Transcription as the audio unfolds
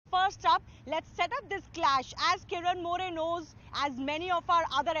first up, let's set up this clash. As Kiran More knows, as many of our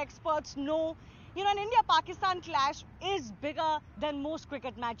other experts know, an India-Pakistan clash is bigger than most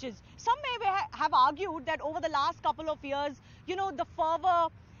cricket matches. Some may have argued that over the last couple of years, the fervour,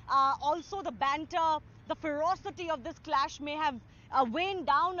 also the banter, the ferocity of this clash may have waned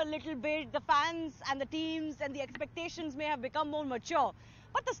down a little bit. The fans and the teams and the expectations may have become more mature.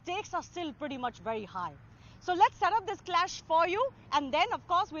 But the stakes are still pretty much very high. So let's set up this clash for you, and then of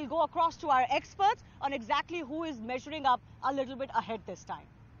course we'll go across to our experts on exactly who is measuring up a little bit ahead this time.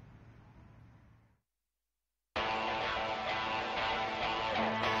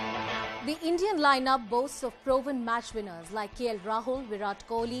 The Indian lineup boasts of proven match winners like KL Rahul, Virat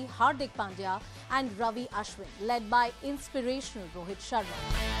Kohli, Hardik Pandya and Ravi Ashwin, led by inspirational Rohit Sharma.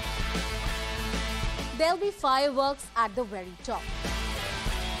 There'll be fireworks at the very top.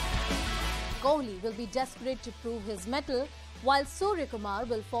 Kohli will be desperate to prove his mettle, while Surya Kumar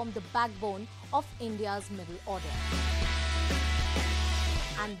will form the backbone of India's middle order.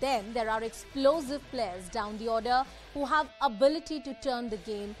 And then there are explosive players down the order who have ability to turn the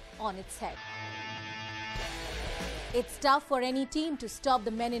game on its head. It's tough for any team to stop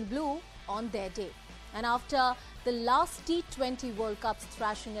the men in blue on their day. And after the last T20 World Cup's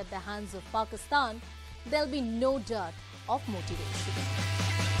thrashing at the hands of Pakistan, there'll be no dearth of motivation.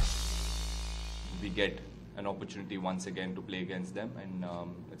 We get an opportunity once again to play against them, and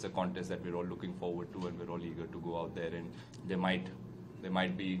it's a contest that we're all looking forward to, and we're all eager to go out there. And there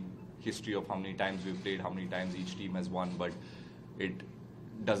might be history of how many times we've played, how many times each team has won, but it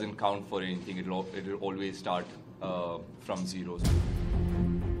doesn't count for anything. It'll always start from zeros.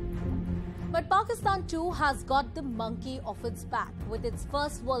 But Pakistan too has got the monkey off its back with its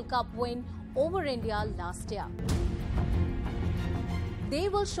first World Cup win over India last year. They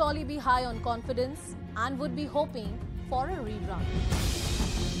will surely be high on confidence and would be hoping for a rerun.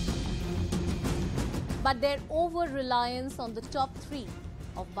 But their over-reliance on the top three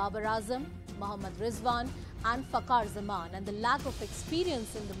of Babar Azam, Mohammad Rizwan and Fakhar Zaman and the lack of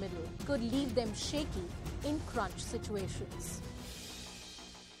experience in the middle could leave them shaky in crunch situations.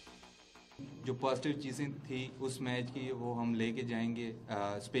 जो positive चीज़ें थी उस match की वो हम लेके जाएंगे,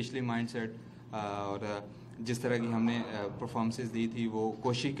 specially mindset, और जिस तरह की हमने परफॉर्मेंसेस दी थी वो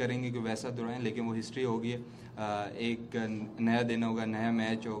कोशिश करेंगे कि वैसा दोहराएं, लेकिन वो हिस्ट्री होगी, एक नया दिन होगा, नया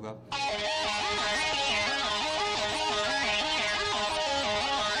मैच होगा.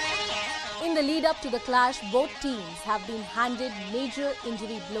 In the lead up to the clash, both teams have been handed major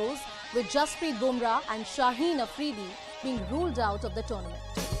injury blows, with Jasprit Bumrah and Shaheen Afridi being ruled out of the tournament.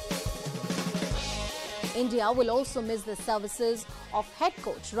 India will also miss the services of head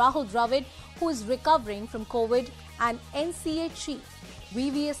coach Rahul Dravid, who is recovering from COVID, and NCA chief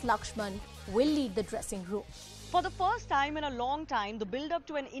VVS Lakshman will lead the dressing room. For the first time in a long time, the build-up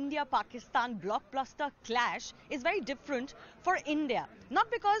to an India-Pakistan blockbuster clash is very different for India.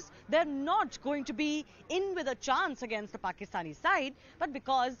 Not because they're not going to be in with a chance against the Pakistani side, but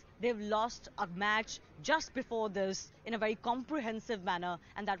because they've lost a match just before this in a very comprehensive manner,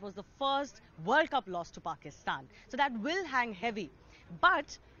 and that was the first World Cup loss to Pakistan. So that will hang heavy.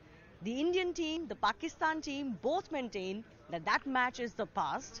 But the Indian team, the Pakistan team, both maintain that that match is the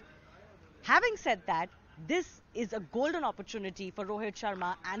past. Having said that, this is a golden opportunity for Rohit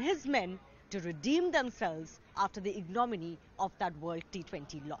Sharma and his men to redeem themselves after the ignominy of that World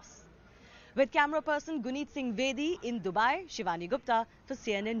T20 loss. With camera person Guneet Singh Vedi in Dubai, Shivani Gupta for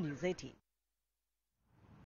CNN News 18.